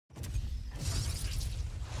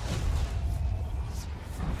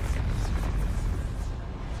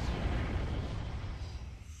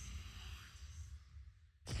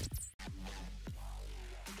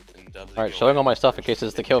Alright, showing all my stuff in case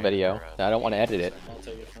it's the kill video. I don't want to edit it. I'll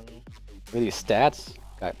take it from you. Look at these stats.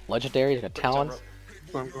 Got legendaries, got talents.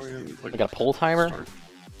 I'm going in, We got a pull timer.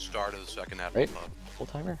 Start of the second half. Right? Pull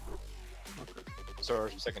timer? So our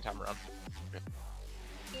second time around.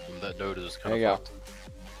 That node is There kind you of go. fucked.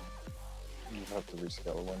 You have to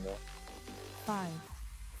rescale the window. 5,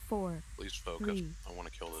 4, Please focus. 3, I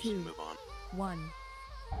want to kill this 2, and move on. 1.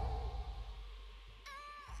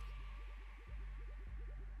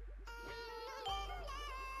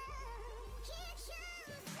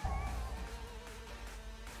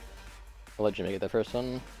 I'll let Jimmy get the first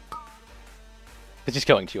one. Cause he's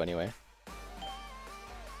killing 2 anyway.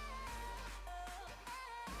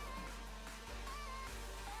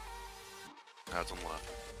 That's on the left.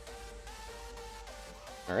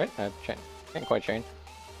 Alright, can't quite change.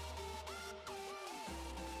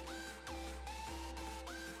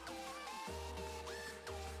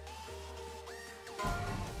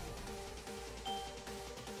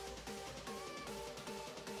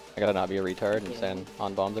 I gotta not be a retard and stand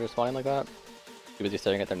on bombs that are spawning like that. Too busy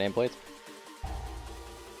staring at their nameplates.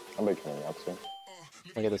 I'm making it up soon.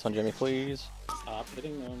 Can I get this one, Jimmy, please? Stop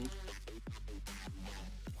hitting them.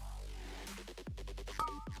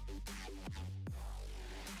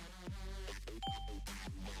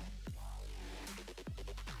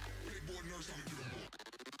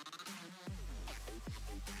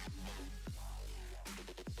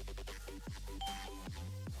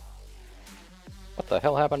 What the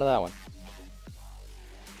hell happened to that one?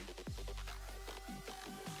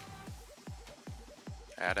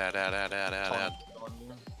 Add.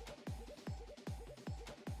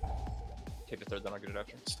 Take the third, then I'll get it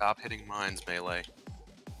after. Stop hitting mines, melee.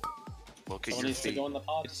 Look at Someone your needs to feet. go in the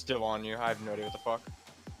pod. It's still on you. I have no idea what the fuck.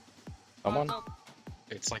 Someone?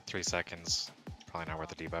 It's like 3 seconds. Probably not worth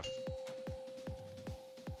the debuff.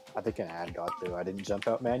 I think an ad got through. I didn't jump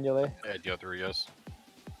out manually. Add the other, yes.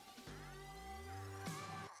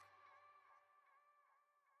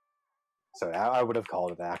 So I would have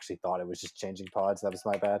called it. I actually thought it was just changing pods. That was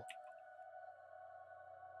my bad.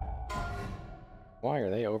 Why are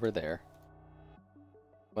they over there?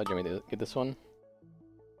 Let Jimmy get this one.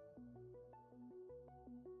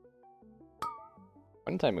 Why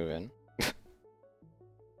didn't I move in?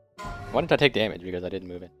 Why didn't I take damage? Because I didn't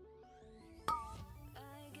move in.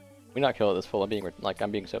 We not kill it this full. I'm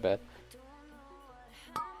being so bad.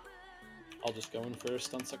 I'll just go in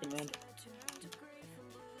first on second round.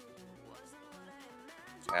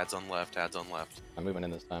 Adds on left, adds on left. I'm moving in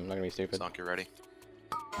this time. I'm not gonna be stupid. Zonk, you ready?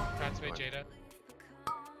 Transmit Jada.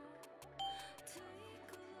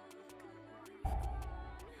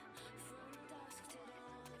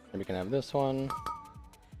 And we can have this one.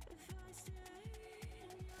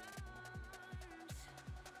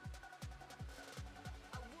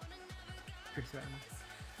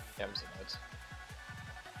 Yeah, I'm seeing it.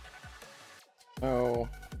 Oh.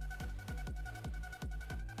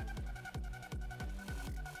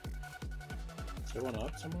 Is there one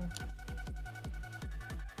up somewhere?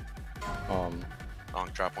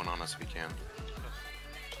 Zonk, drop one on us if you can.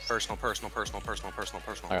 Personal.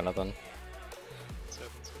 I got nothing.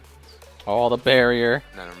 Oh, the barrier.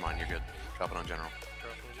 No, never mind, you're good. Drop it on general.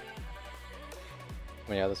 Let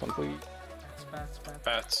me have this one, please.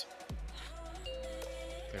 Bats.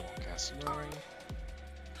 They won't cast it.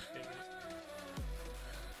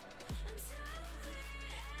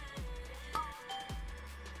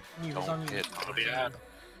 Don't hit. It'll be ad.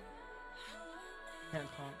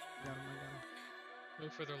 Can't pump. Yeah,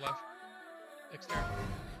 Move further left. External.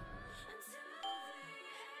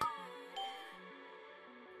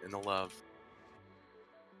 In the love.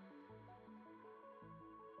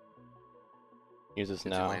 Use this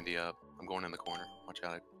Get now. your landy up. I'm going in the corner. Watch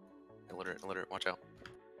out. Illiterate, watch out.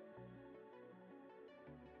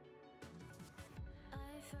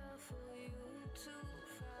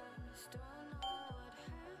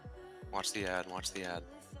 Watch the ad.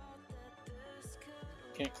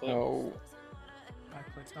 Can't click. Oh.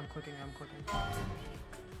 I'm clicking.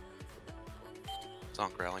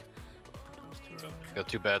 Zonk rally. Got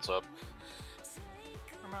 2 bats up.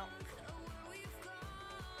 I'm out.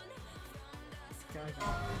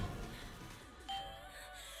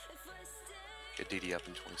 Get DD up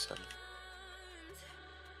in 27.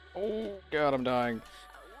 Oh, God, I'm dying.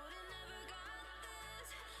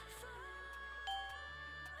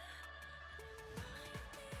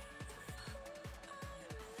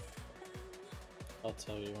 I'll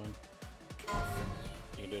tell you when.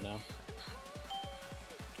 You can do it now.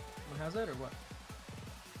 One has it or what?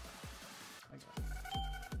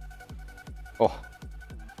 Oh.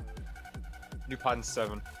 New pod in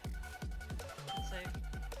 7.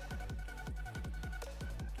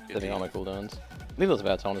 Sitting all my cooldowns. Leave those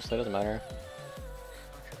vats, honestly, doesn't matter.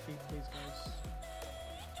 Watch your feet, please, guys.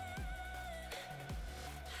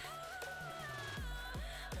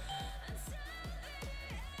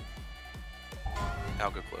 How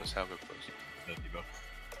go close? How go close? No debuff.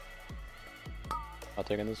 I'll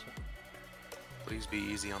take in this. Please be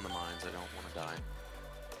easy on the mines. I don't want to die.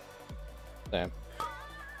 Damn.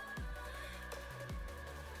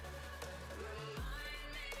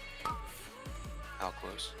 How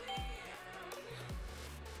close?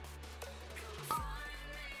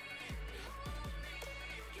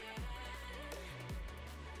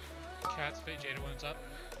 Cats, Fate, Jada one's up.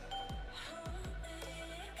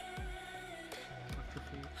 Watch your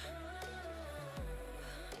feet.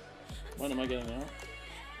 When am I getting out?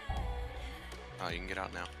 Oh, you can get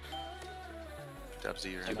out now.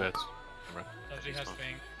 Dubsy, you're Two in. bets. Dodgy has fine.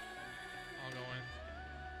 Fang. I'll go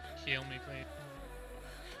in. Heal me, please.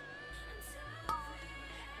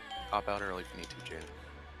 Pop out early if you need to, Jada.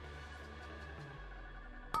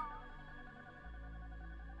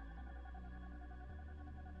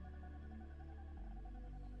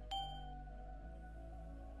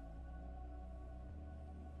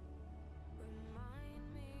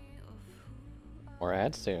 More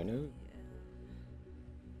ads soon. Ooh.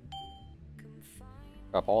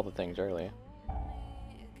 Drop all the things early.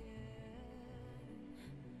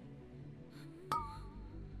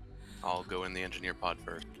 I'll go in the engineer pod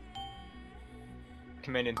first.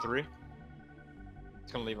 Command in 3.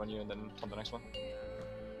 It's gonna leave on you and then on the next one.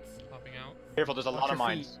 Popping out. Careful, there's a Watch lot of your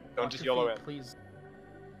mines. feet. Don't Watch just your YOLO feet, in. please.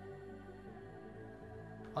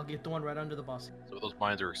 I'll get the one right under the boss. So those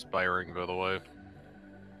mines are expiring, by the way.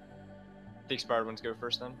 The expired ones go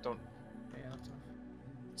first then. Don't. Yeah, that's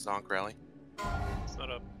enough. Zonk rally. It's not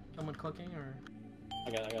up. Someone clicking or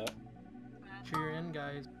I got it. cheer you're in,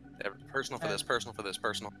 guys. Personal for this, personal for this,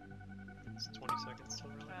 personal. It's 20 seconds till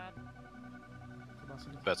really. The boss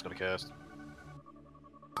is- Bet's gonna cast.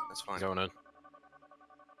 That's fine. Going in.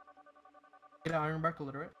 Get an Iron Bark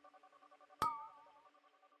illiterate.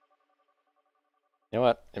 You know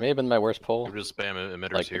what? It may have been my worst pull, We're just spam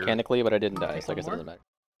emitters like here. mechanically, but I didn't die, Okay, so I guess it one doesn't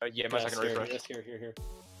matter. Yeah, my second refresh. Yes, here.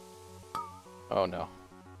 Oh no.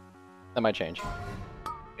 That might change.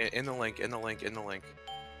 In the link, in the link.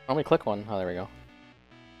 Let me click one. Oh, there we go.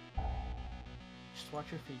 Just watch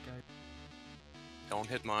your feet, guys. Don't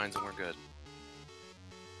hit mines and we're good.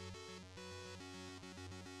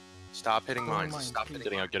 Stop hitting Go on mines. mines, Stop please.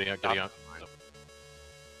 hitting Getting out. Stop hitting mines.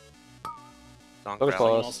 Zonk Focus rally. ball.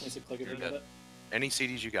 Someone Boss. else needs to click it You're a little good. bit. Any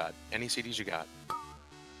CDs you got. Any CDs you got.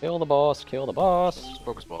 Kill the boss. Kill the boss.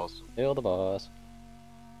 Focus balls. Kill the boss.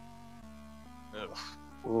 Ugh.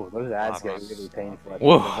 Ooh, those ads get Boss. really painful at the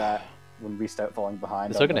Whoa. end of that when we start falling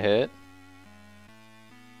behind. Is on it gonna them. hit?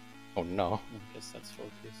 Oh no. I guess that's 4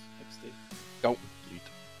 piece XD. Go.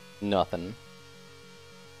 Nothing.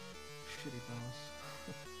 Shitty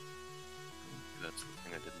boss. That's the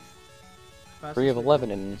thing I didn't. 3 of Fastest 11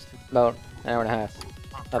 way- in just take the- about an hour and a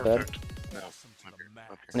half. Not bad. No. How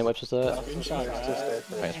many whips was that?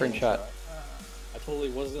 Screenshot. Alright, screenshot. I totally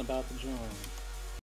wasn't about to join.